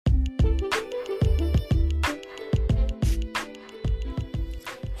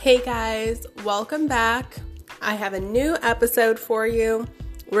Hey guys, welcome back. I have a new episode for you.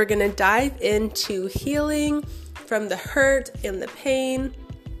 We're going to dive into healing from the hurt and the pain.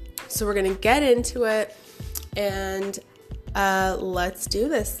 So we're going to get into it and let's do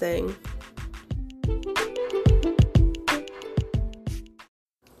this thing.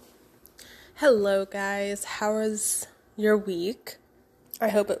 Hello guys, how was your week? I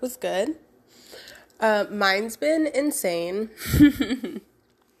hope it was good. Mine's been insane.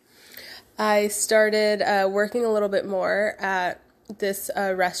 I started working a little bit more at this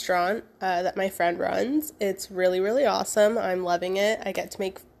restaurant that my friend runs. It's really, really awesome. I'm loving it. I get to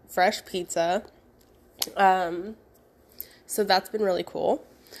make fresh pizza. So that's been really cool.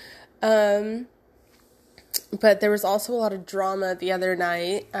 But there was also a lot of drama the other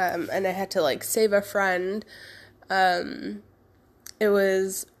night, and I had to save a friend. It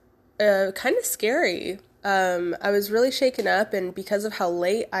was kind of scary. I was really shaken up, and because of how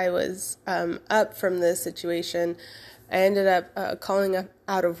late I was up from this situation, I ended up calling up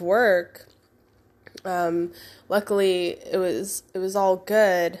out of work. Luckily, it was all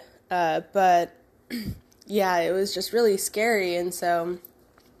good, but yeah, it was just really scary, and so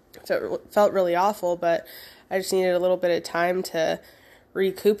it felt really awful, but I just needed a little bit of time to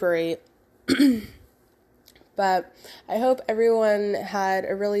recuperate. But I hope everyone had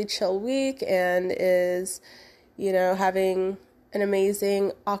a really chill week and is, having an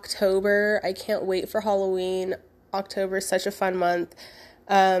amazing October. I can't wait for Halloween. October is such a fun month.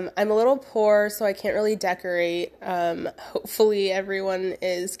 I'm a little poor, so I can't really decorate. Hopefully everyone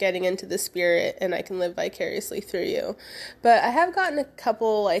is getting into the spirit and I can live vicariously through you. But I have gotten a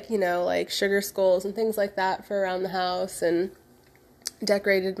couple, sugar skulls and things like that for around the house and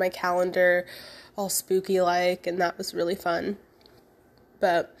decorated my calendar all spooky-like, and that was really fun.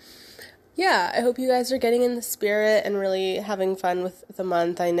 But yeah, I hope you guys are getting in the spirit and really having fun with the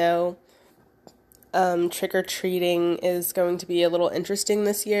month. I know trick-or-treating is going to be a little interesting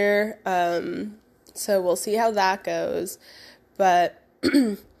this year, so we'll see how that goes. But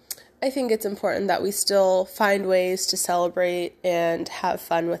I think it's important that we still find ways to celebrate and have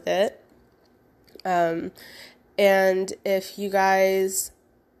fun with it. And if you guys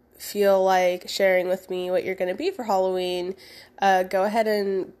feel like sharing with me what you're going to be for Halloween, go ahead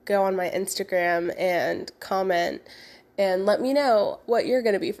and go on my Instagram and comment and let me know what you're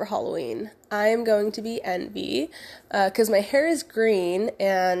going to be for Halloween. I am going to be Envy because my hair is green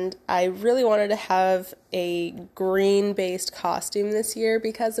and I really wanted to have a green-based costume this year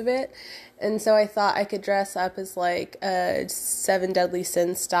because of it. And so I thought I could dress up as a Seven Deadly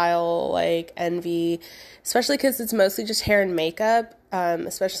Sins style Envy, especially because it's mostly just hair and makeup.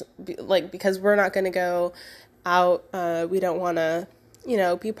 Especially because we're not going to go out. We don't want to,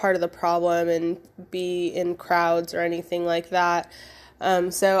 be part of the problem and be in crowds or anything like that.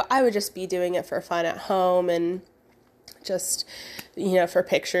 So I would just be doing it for fun at home and just, for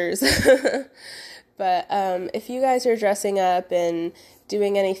pictures. But if you guys are dressing up and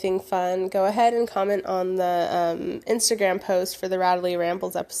doing anything fun, go ahead and comment on the Instagram post for the Rattly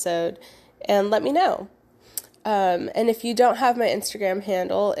Rambles episode and let me know. And if you don't have my Instagram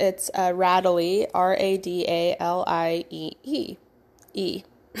handle, it's Rattly, Radaliee.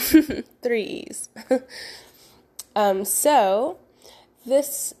 3 E's. So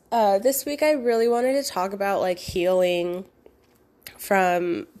this week I really wanted to talk about healing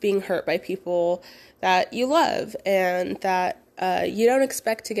from being hurt by people that you love and that you don't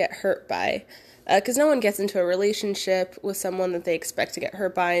expect to get hurt by. Because no one gets into a relationship with someone that they expect to get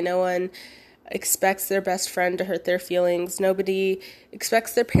hurt by. No one expects their best friend to hurt their feelings. Nobody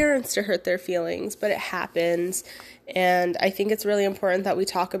expects their parents to hurt their feelings, but it happens. And I think it's really important that we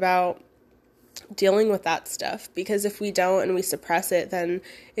talk about dealing with that stuff, because if we don't and we suppress it, then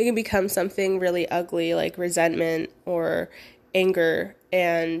it can become something really ugly like resentment or anger,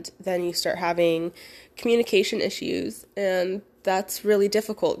 and then you start having communication issues, and that's really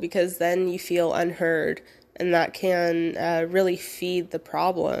difficult because then you feel unheard, and that can really feed the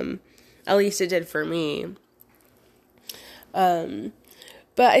problem. At least it did for me. But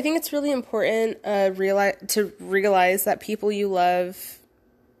I think it's really important to realize that people you love,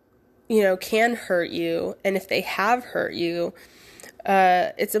 can hurt you. And if they have hurt you,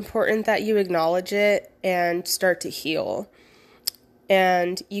 it's important that you acknowledge it and start to heal.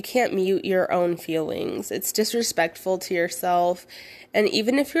 And you can't mute your own feelings. It's disrespectful to yourself. And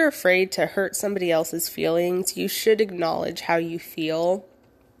even if you're afraid to hurt somebody else's feelings, you should acknowledge how you feel.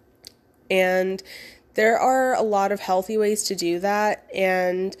 And there are a lot of healthy ways to do that,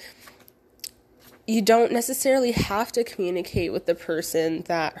 and you don't necessarily have to communicate with the person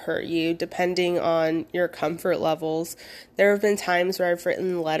that hurt you, depending on your comfort levels. There have been times where I've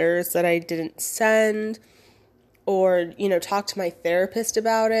written letters that I didn't send, or, talk to my therapist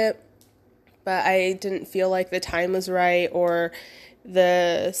about it, but I didn't feel like the time was right or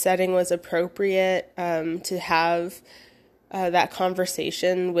the setting was appropriate to have that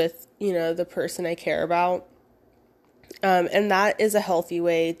conversation with, the person I care about. And that is a healthy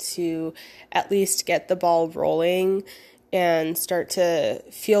way to at least get the ball rolling and start to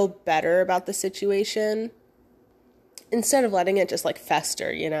feel better about the situation instead of letting it just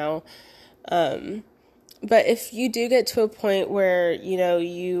fester, But if you do get to a point where,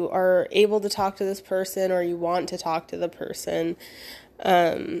 you are able to talk to this person or you want to talk to the person,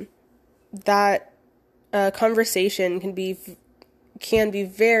 that conversation can be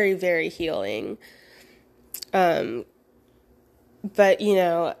very, very healing. But,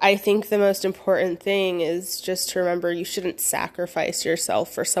 I think the most important thing is just to remember you shouldn't sacrifice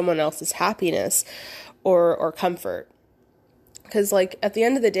yourself for someone else's happiness or comfort. Because, at the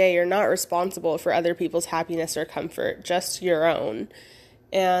end of the day, you're not responsible for other people's happiness or comfort, just your own.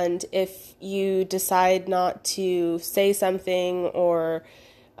 And if you decide not to say something or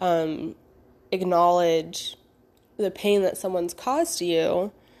acknowledge the pain that someone's caused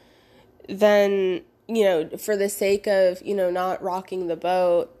you, then, for the sake of, not rocking the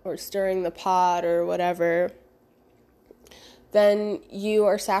boat or stirring the pot or whatever, then you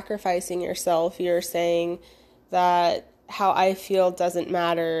are sacrificing yourself. You're saying that how I feel doesn't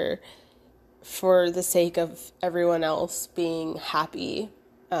matter for the sake of everyone else being happy.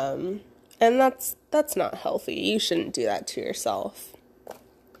 And that's not healthy. You shouldn't do that to yourself.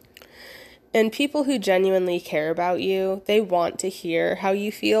 And people who genuinely care about you, they want to hear how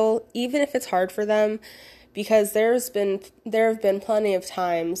you feel, even if it's hard for them, because there have been plenty of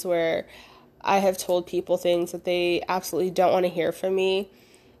times where I have told people things that they absolutely don't want to hear from me,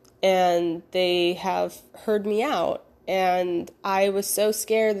 and they have heard me out. And I was so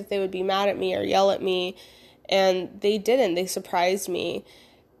scared that they would be mad at me or yell at me, and they didn't. They surprised me,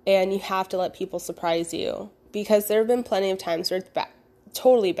 and you have to let people surprise you, because there have been plenty of times where it's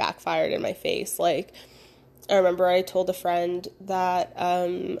totally backfired in my face. I remember I told a friend that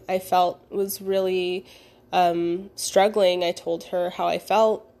I felt was really struggling. I told her how I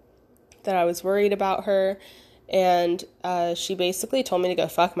felt, that I was worried about her, and she basically told me to go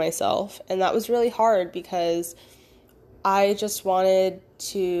fuck myself. And that was really hard because I just wanted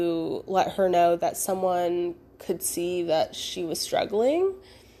to let her know that someone could see that she was struggling.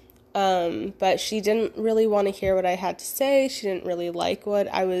 But she didn't really want to hear what I had to say. She didn't really like what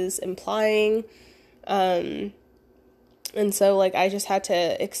I was implying. And so, I just had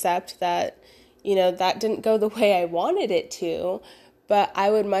to accept that, that didn't go the way I wanted it to. But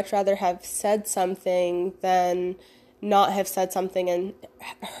I would much rather have said something than not have said something and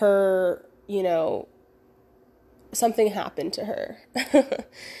her, something happened to her.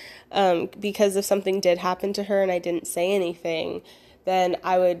 Because if something did happen to her and I didn't say anything, then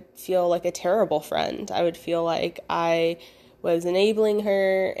I would feel like a terrible friend. I would feel like I was enabling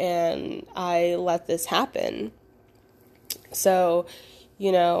her and I let this happen. So,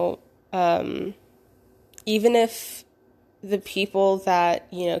 even if the people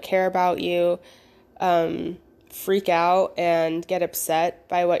that, care about you freak out and get upset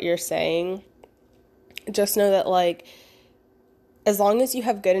by what you're saying, just know that, as long as you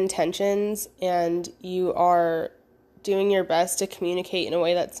have good intentions and you are doing your best to communicate in a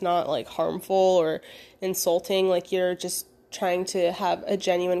way that's not, harmful or insulting, you're just trying to have a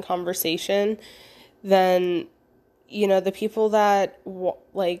genuine conversation, then, the people that,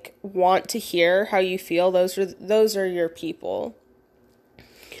 want to hear how you feel, those are your people.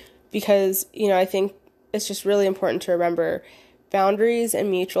 Because, I think it's just really important to remember boundaries and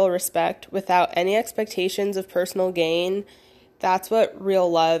mutual respect without any expectations of personal gain. That's what real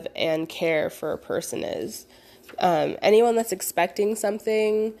love and care for a person is. Anyone that's expecting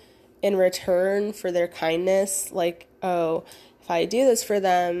something in return for their kindness, if I do this for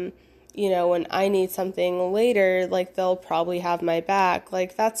them, when I need something later, they'll probably have my back.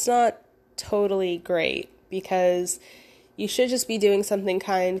 That's not totally great, because you should just be doing something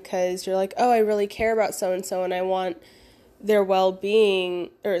kind because you're I really care about so-and-so and I want their well-being,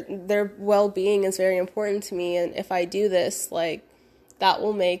 or their well-being is very important to me. And if I do this, that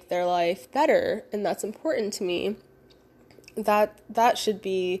will make their life better. And that's important to me. That should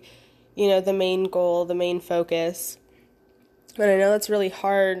be, the main goal, the main focus. And I know that's really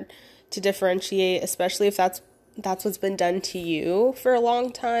hard to differentiate, especially if that's what's been done to you for a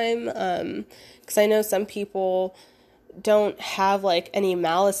long time. Because I know some people don't have any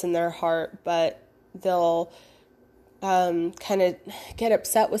malice in their heart, but they'll kind of get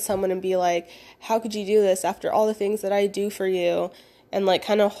upset with someone and be like, how could you do this after all the things that I do for you? And like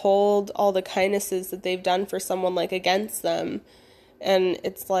kind of hold all the kindnesses that they've done for someone like against them. And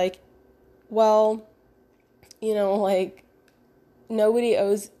it's like, well, like nobody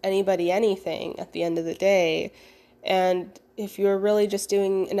owes anybody anything at the end of the day. And if you're really just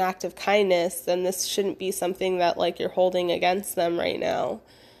doing an act of kindness, then this shouldn't be something that like you're holding against them right now.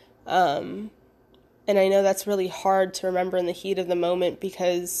 And I know that's really hard to remember in the heat of the moment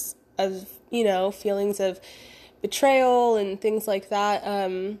because of, feelings of betrayal and things like that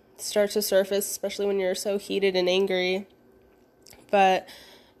start to surface, especially when you're so heated and angry. But,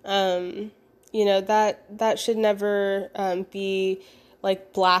 that should never be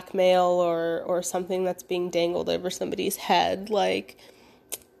like blackmail or something that's being dangled over somebody's head. Like,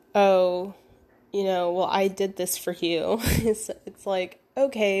 oh, well, I did this for you. It's like,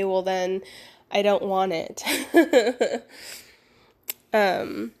 okay, well then I don't want it.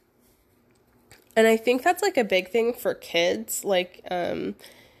 And I think that's like a big thing for kids. Like,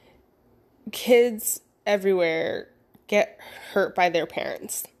 kids everywhere get hurt by their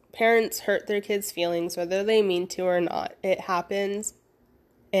parents. Parents hurt their kids' feelings, whether they mean to or not. It happens,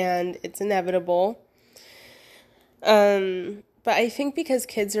 and it's inevitable. But I think because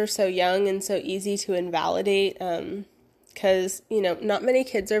kids are so young and so easy to invalidate, because, not many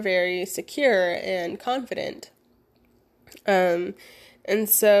kids are very secure and confident. And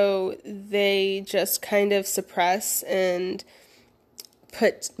so they just kind of suppress and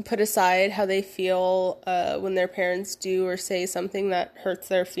put aside how they feel when their parents do or say something that hurts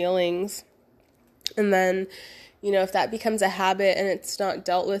their feelings. And then, if that becomes a habit and it's not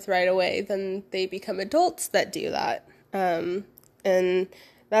dealt with right away, then they become adults that do that. And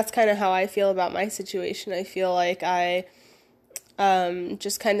that's kind of how I feel about my situation. I feel like I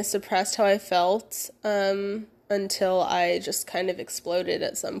just kind of suppressed how I felt until I just kind of exploded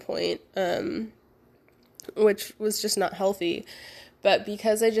at some point, which was just not healthy. But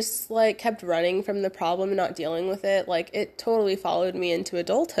because I just like kept running from the problem and not dealing with it, like it totally followed me into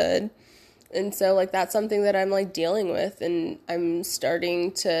adulthood. And so like that's something that I'm like dealing with, and I'm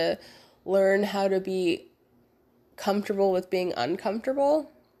starting to learn how to be comfortable with being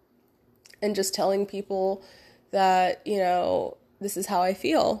uncomfortable and just telling people that, this is how I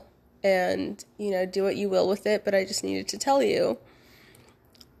feel, and, do what you will with it, but I just needed to tell you.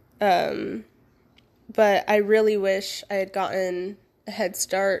 But I really wish I had gotten a head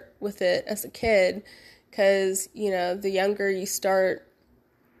start with it as a kid, because, the younger you start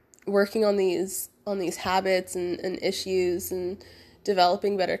working on these habits and issues and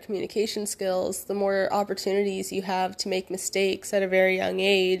developing better communication skills, the more opportunities you have to make mistakes at a very young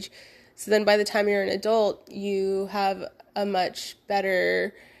age. So then by the time you're an adult, you have a much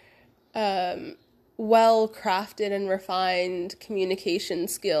better, well-crafted and refined communication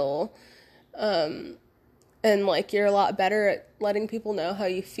skill. And like you're a lot better at letting people know how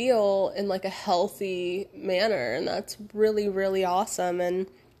you feel in like a healthy manner. And that's really, really awesome. And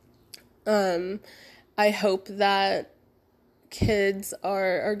I hope that kids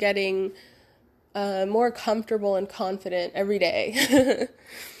are getting more comfortable and confident every day.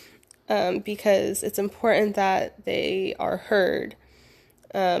 Because it's important that they are heard.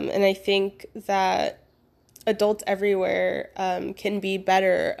 And I think that adults everywhere can be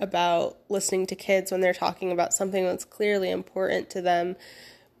better about listening to kids when they're talking about something that's clearly important to them.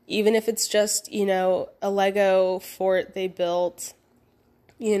 Even if it's just, a Lego fort they built,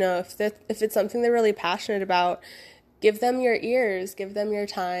 if it's something they're really passionate about, give them your ears, give them your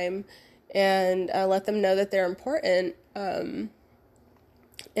time, and let them know that they're important.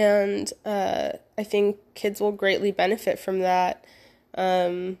 And I think kids will greatly benefit from that,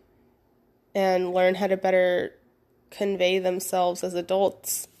 and learn how to better convey themselves as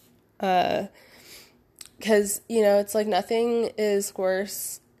adults. Because, it's like nothing is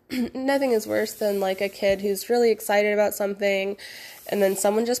worse than like a kid who's really excited about something, and then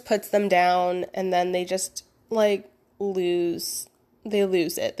someone just puts them down, and then they just like lose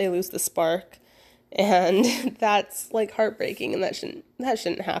it. They lose the spark. And that's like heartbreaking, and that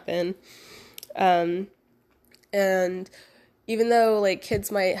shouldn't happen. And even though like kids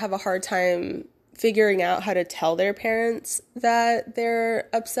might have a hard time figuring out how to tell their parents that they're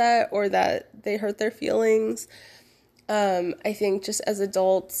upset or that they hurt their feelings, I think just as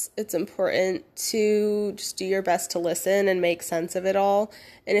adults, it's important to just do your best to listen and make sense of it all.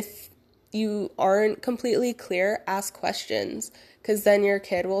 And if you aren't completely clear, ask questions, because then your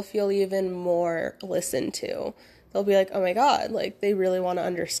kid will feel even more listened to. They'll be like, oh my God, like they really want to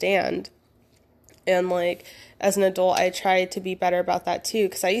understand. And like as an adult, I try to be better about that too,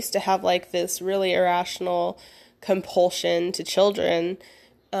 because I used to have like this really irrational compulsion to children,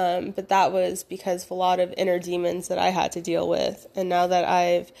 but that was because of a lot of inner demons that I had to deal with. And now that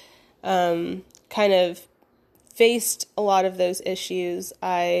I've kind of faced a lot of those issues,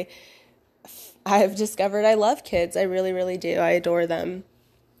 I've discovered I love kids. I really, really do. I adore them.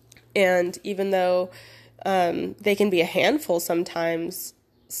 And even though they can be a handful sometimes,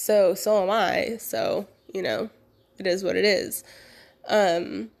 so am I. So, it is what it is.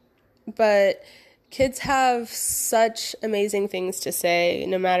 But kids have such amazing things to say,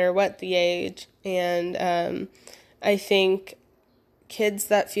 no matter what the age. And I think kids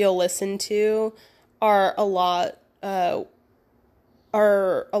that feel listened to are a lot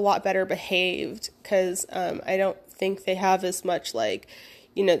better behaved, because I don't think they have as much like,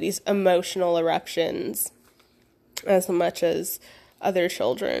 these emotional eruptions as much as other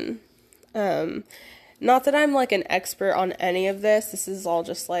children. Not that I'm like an expert on any of this. This is all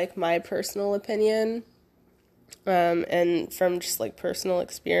just like my personal opinion, and from just like personal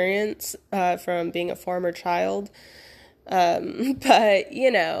experience, from being a former child. But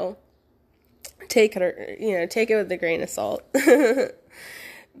take it with a grain of salt.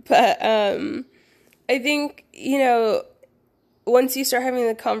 But I think, once you start having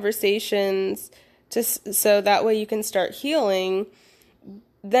the conversations, just so that way you can start healing,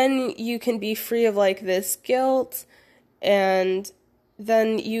 then you can be free of like this guilt, and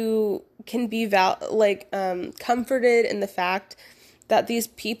then you can be comforted in the fact that these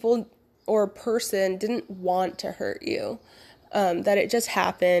people or person didn't want to hurt you, that it just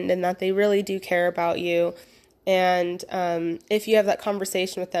happened, and that they really do care about you. And if you have that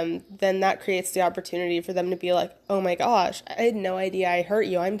conversation with them, then that creates the opportunity for them to be like, oh my gosh, I had no idea I hurt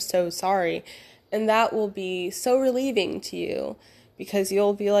you. I'm so sorry. And that will be so relieving to you, because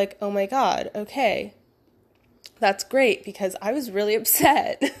you'll be like, oh my God, okay, that's great, because I was really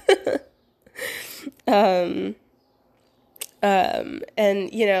upset. And,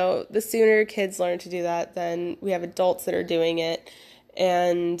 the sooner kids learn to do that, then we have adults that are doing it.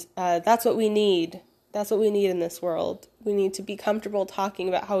 And that's what we need. That's what we need in this world. We need to be comfortable talking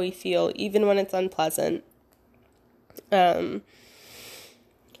about how we feel, even when it's unpleasant. And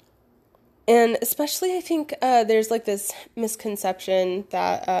especially, I think there's like this misconception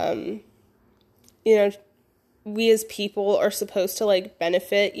that, we as people are supposed to like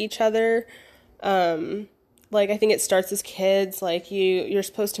benefit each other. I think it starts as kids. Like you're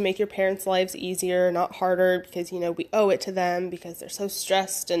supposed to make your parents' lives easier, not harder, because, we owe it to them because they're so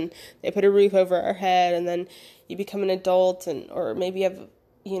stressed and they put a roof over our head. And then you become an adult, or maybe you have,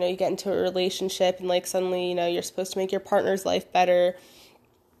 you get into a relationship, and like suddenly, you're supposed to make your partner's life better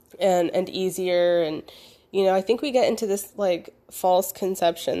and easier. And, I think we get into this like false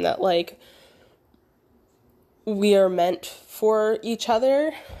conception that like we are meant for each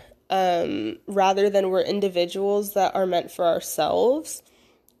other, rather than we're individuals that are meant for ourselves.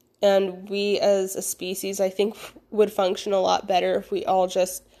 And we as a species, I think, would function a lot better if we all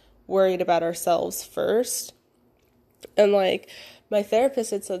just worried about ourselves first. And like my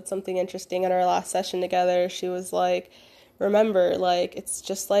therapist had said something interesting in our last session together. She was like, remember, like, it's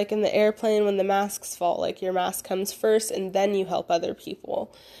just like in the airplane when the masks fall, like your mask comes first and then you help other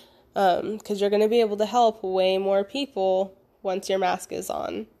people. 'Cause you're going to be able to help way more people once your mask is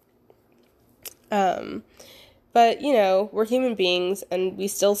on. But, we're human beings, and we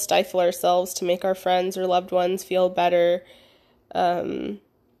still stifle ourselves to make our friends or loved ones feel better. 'Cause,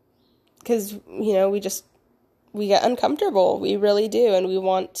 we get uncomfortable. We really do. And we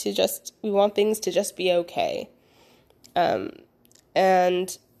want things to just be okay.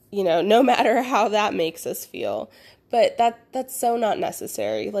 And, no matter how that makes us feel. But that's so not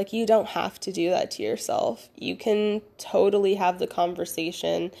necessary. Like, you don't have to do that to yourself. You can totally have the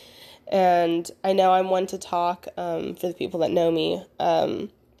conversation. And I know I'm one to talk, for the people that know me.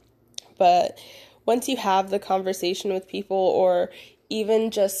 But once you have the conversation with people, or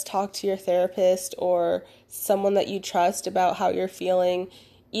even just talk to your therapist or someone that you trust about how you're feeling,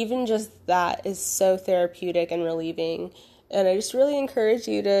 even just that is so therapeutic and relieving. And I just really encourage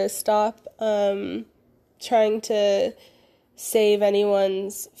you to stop trying to save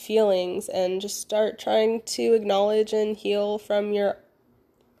anyone's feelings, and just start trying to acknowledge and heal from your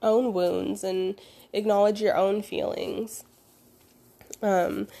own wounds and acknowledge your own feelings.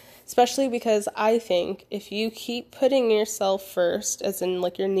 Especially because I think if you keep putting yourself first, as in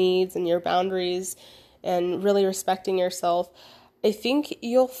like your needs and your boundaries, and really respecting yourself, I think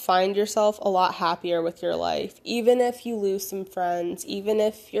you'll find yourself a lot happier with your life, even if you lose some friends, even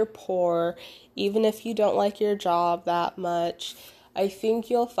if you're poor, even if you don't like your job that much. I think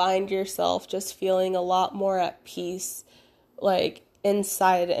you'll find yourself just feeling a lot more at peace, like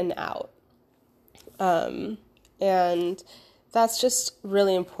inside and out. And that's just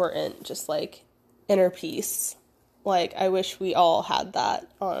really important, just like inner peace. Like, I wish we all had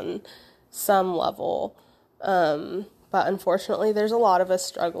that on some level. But unfortunately, there's a lot of us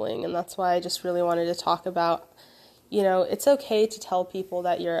struggling, and that's why I just really wanted to talk about, it's okay to tell people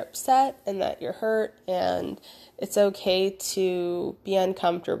that you're upset and that you're hurt, and it's okay to be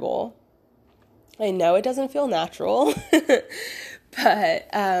uncomfortable. I know it doesn't feel natural,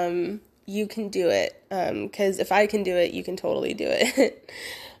 but you can do it, because if I can do it, you can totally do it.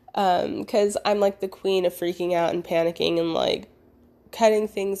 Because I'm like the queen of freaking out and panicking and like cutting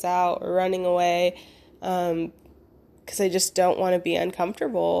things out or running away, because I just don't want to be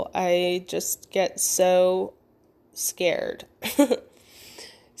uncomfortable. I just get so scared.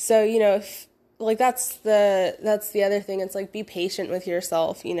 So, if, like, that's the other thing. It's like, be patient with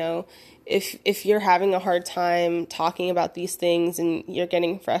yourself. If you're having a hard time talking about these things and you're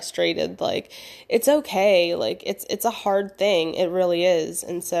getting frustrated, like, it's okay. Like, it's a hard thing. It really is.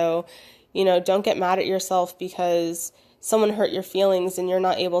 And so, don't get mad at yourself because someone hurt your feelings and you're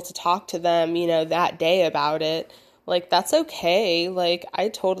not able to talk to them, that day about it. Like, that's okay. Like, I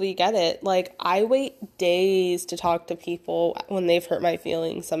totally get it. Like, I wait days to talk to people when they've hurt my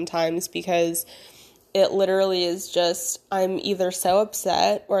feelings sometimes, because it literally is just, I'm either so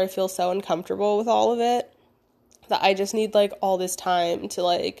upset or I feel so uncomfortable with all of it that I just need, like, all this time to,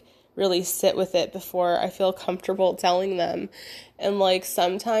 like, really sit with it before I feel comfortable telling them. And, like,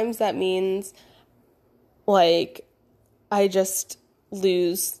 sometimes that means, like, I just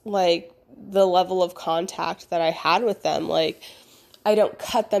lose, like, the level of contact that I had with them. Like, I don't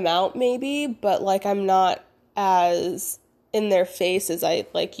cut them out maybe, but, like, I'm not as in their face as I,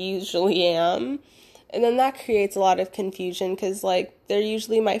 like, usually am. And then that creates a lot of confusion because, like, they're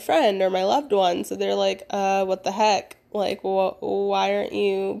usually my friend or my loved one. So they're like, what the heck? Like, why aren't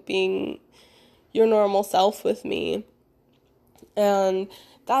you being your normal self with me? And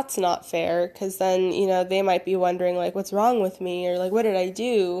that's not fair, because then, they might be wondering, like, what's wrong with me? Or, like, what did I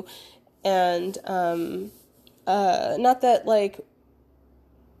do? And, not that, like,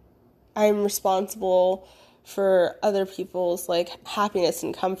 I'm responsible for other people's, like, happiness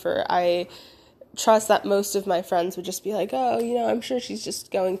and comfort. I trust that most of my friends would just be like, oh, I'm sure she's just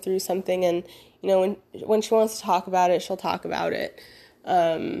going through something, and, when she wants to talk about it, she'll talk about it.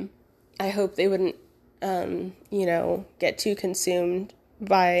 I hope they wouldn't, get too consumed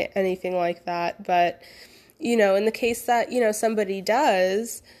by anything like that. But, in the case that, somebody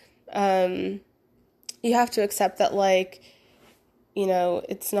does, you have to accept that, like,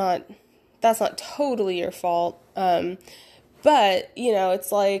 that's not totally your fault. But,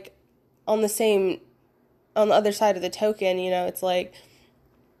 it's like, on the other side of the token, it's like,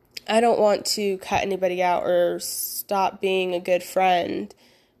 I don't want to cut anybody out or stop being a good friend,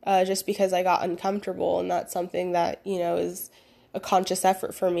 just because I got uncomfortable. And that's something that, is a conscious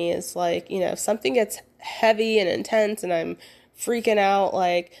effort for me, is like, if something gets heavy and intense and I'm freaking out,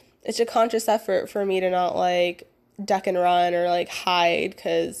 like, it's a conscious effort for me to not, like, duck and run or, like, hide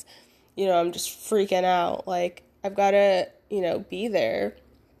because, I'm just freaking out. Like, I've got to, be there,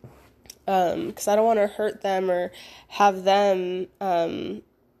 because I don't want to hurt them or have them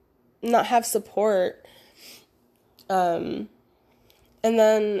not have support. And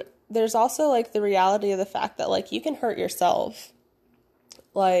then there's also, like, the reality of the fact that, like, you can hurt yourself.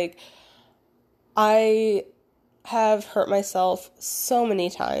 Like, I have hurt myself so many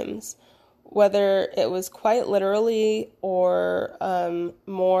times, whether it was quite literally or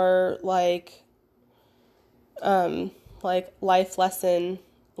more like life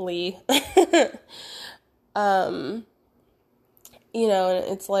lessonly. And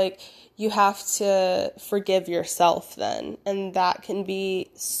it's like, you have to forgive yourself then, and that can be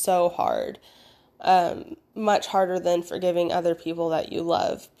so hard. Much harder than forgiving other people that you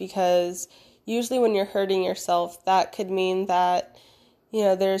love, because usually when you're hurting yourself, that could mean that,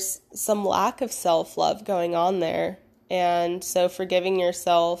 there's some lack of self-love going on there. And so forgiving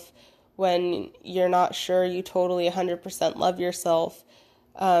yourself when you're not sure you totally 100% love yourself,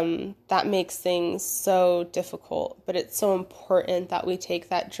 that makes things so difficult. But it's so important that we take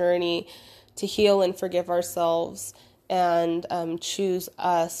that journey to heal and forgive ourselves, and choose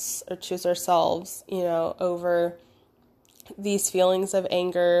ourselves, over these feelings of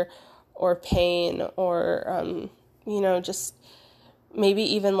anger or pain or, just maybe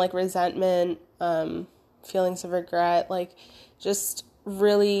even like resentment, feelings of regret, like just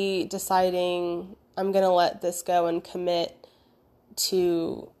really deciding I'm going to let this go and commit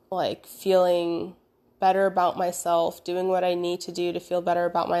to, like, feeling better about myself, doing what I need to do to feel better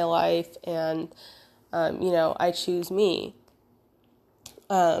about my life, and, I choose me.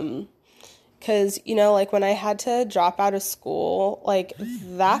 Because, like when I had to drop out of school, like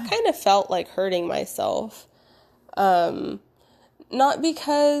that kind of felt like hurting myself. Not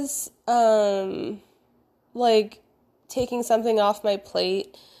because, like taking something off my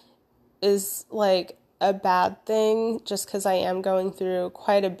plate is like a bad thing, just because I am going through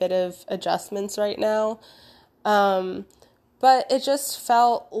quite a bit of adjustments right now. But it just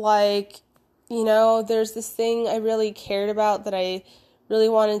felt like, there's this thing I really cared about that I really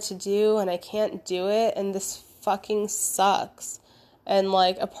wanted to do, and I can't do it, and this fucking sucks. And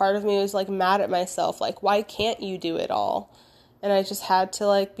like a part of me was like mad at myself, like, why can't you do it all? And I just had to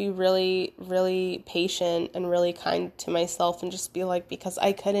like be really, really patient and really kind to myself and just be like, because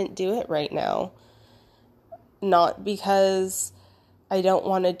I couldn't do it right now. Not because I don't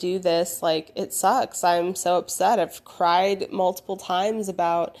want to do this. Like, it sucks. I'm so upset. I've cried multiple times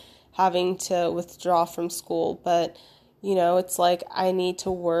about having to withdraw from school, but it's like I need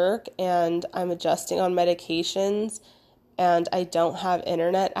to work, and I'm adjusting on medications, and I don't have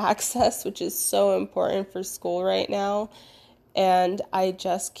internet access, which is so important for school right now. And I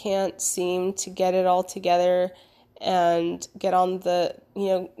just can't seem to get it all together and get on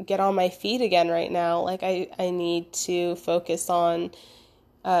my feet again right now. Like I need to focus on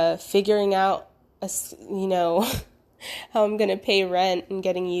figuring out, how I'm going to pay rent, and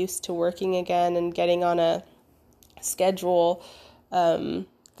getting used to working again and getting on a schedule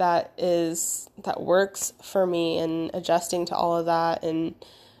that works for me, and adjusting to all of that. And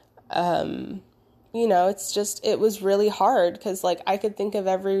it was really hard, because like I could think of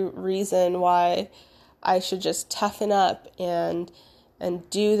every reason why I should just toughen up and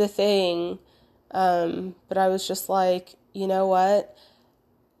do the thing, but I was just like, you know what,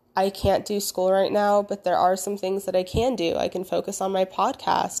 I can't do school right now, but there are some things that I can do. I can focus on my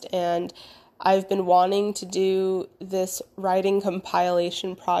podcast, and I've been wanting to do this writing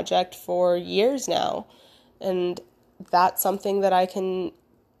compilation project for years now, and that's something that I can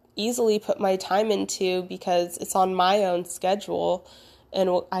easily put my time into, because it's on my own schedule, and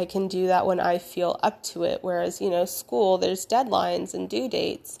I can do that when I feel up to it. Whereas, school, there's deadlines and due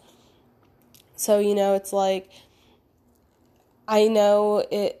dates. So, it's like, I know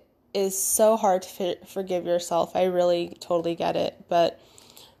it is so hard to forgive yourself. I really totally get it. But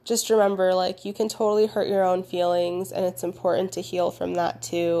just remember, like, you can totally hurt your own feelings, and it's important to heal from that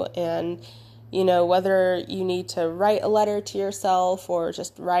too. And whether you need to write a letter to yourself, or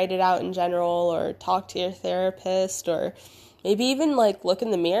just write it out in general, or talk to your therapist, or maybe even like look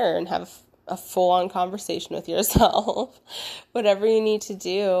in the mirror and have a full-on conversation with yourself. Whatever you need to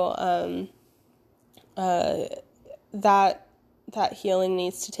do, that healing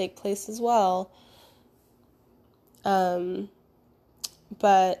needs to take place as well. But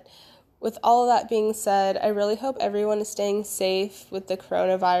with all of that being said, I really hope everyone is staying safe with the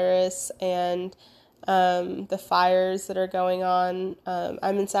coronavirus and the fires that are going on.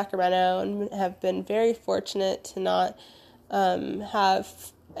 I'm in Sacramento and have been very fortunate to not have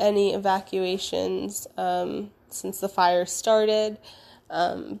any evacuations since the fire started.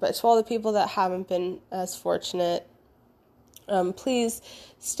 But to all the people that haven't been as fortunate, please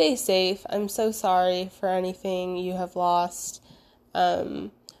stay safe. I'm so sorry for anything you have lost.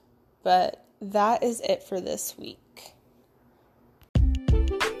 But that is it for this week.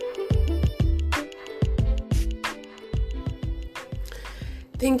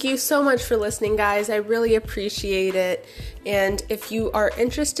 Thank you so much for listening, guys. I really appreciate it. And if you are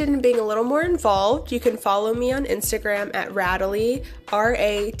interested in being a little more involved, you can follow me on Instagram at Radaleee,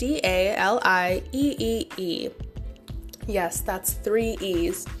 RADALIEEE. Yes, that's 3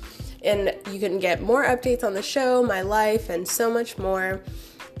 E's. And you can get more updates on the show, my life, and so much more.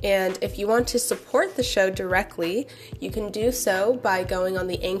 And if you want to support the show directly, you can do so by going on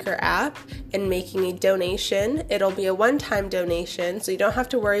the Anchor app and making a donation. It'll be a one-time donation, so you don't have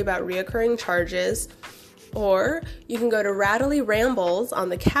to worry about reoccurring charges. Or you can go to Radaleee Rambles on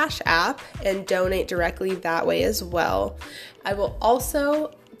the Cash app and donate directly that way as well. I will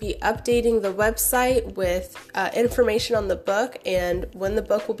also be updating the website with information on the book and when the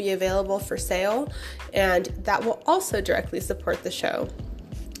book will be available for sale, and that will also directly support the show.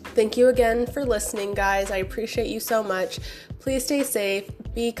 Thank you again for listening, guys. I appreciate you so much. Please stay safe,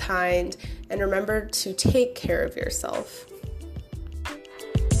 be kind, and remember to take care of yourself.